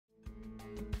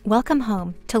Welcome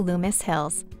home to Loomis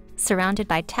Hills. Surrounded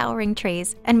by towering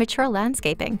trees and mature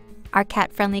landscaping, our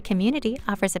cat-friendly community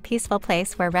offers a peaceful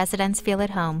place where residents feel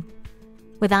at home.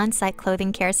 With on-site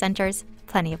clothing care centers,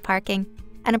 plenty of parking,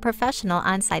 and a professional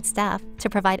on-site staff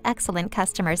to provide excellent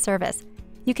customer service,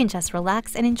 you can just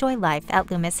relax and enjoy life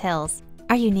at Loomis Hills.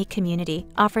 Our unique community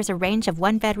offers a range of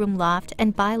one-bedroom loft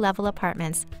and bi-level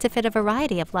apartments to fit a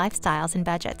variety of lifestyles and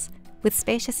budgets, with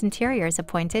spacious interiors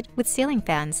appointed with ceiling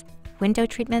fans, window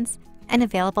treatments, and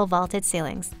available vaulted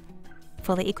ceilings,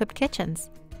 fully equipped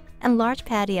kitchens, and large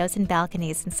patios and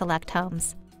balconies in select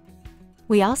homes.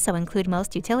 We also include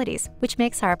most utilities, which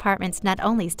makes our apartments not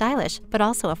only stylish but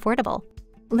also affordable.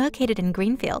 Located in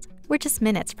Greenfield, we're just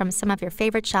minutes from some of your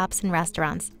favorite shops and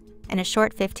restaurants, and a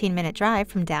short 15-minute drive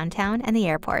from downtown and the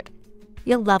airport.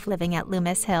 You'll love living at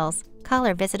Loomis Hills. Call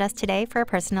or visit us today for a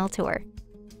personal tour.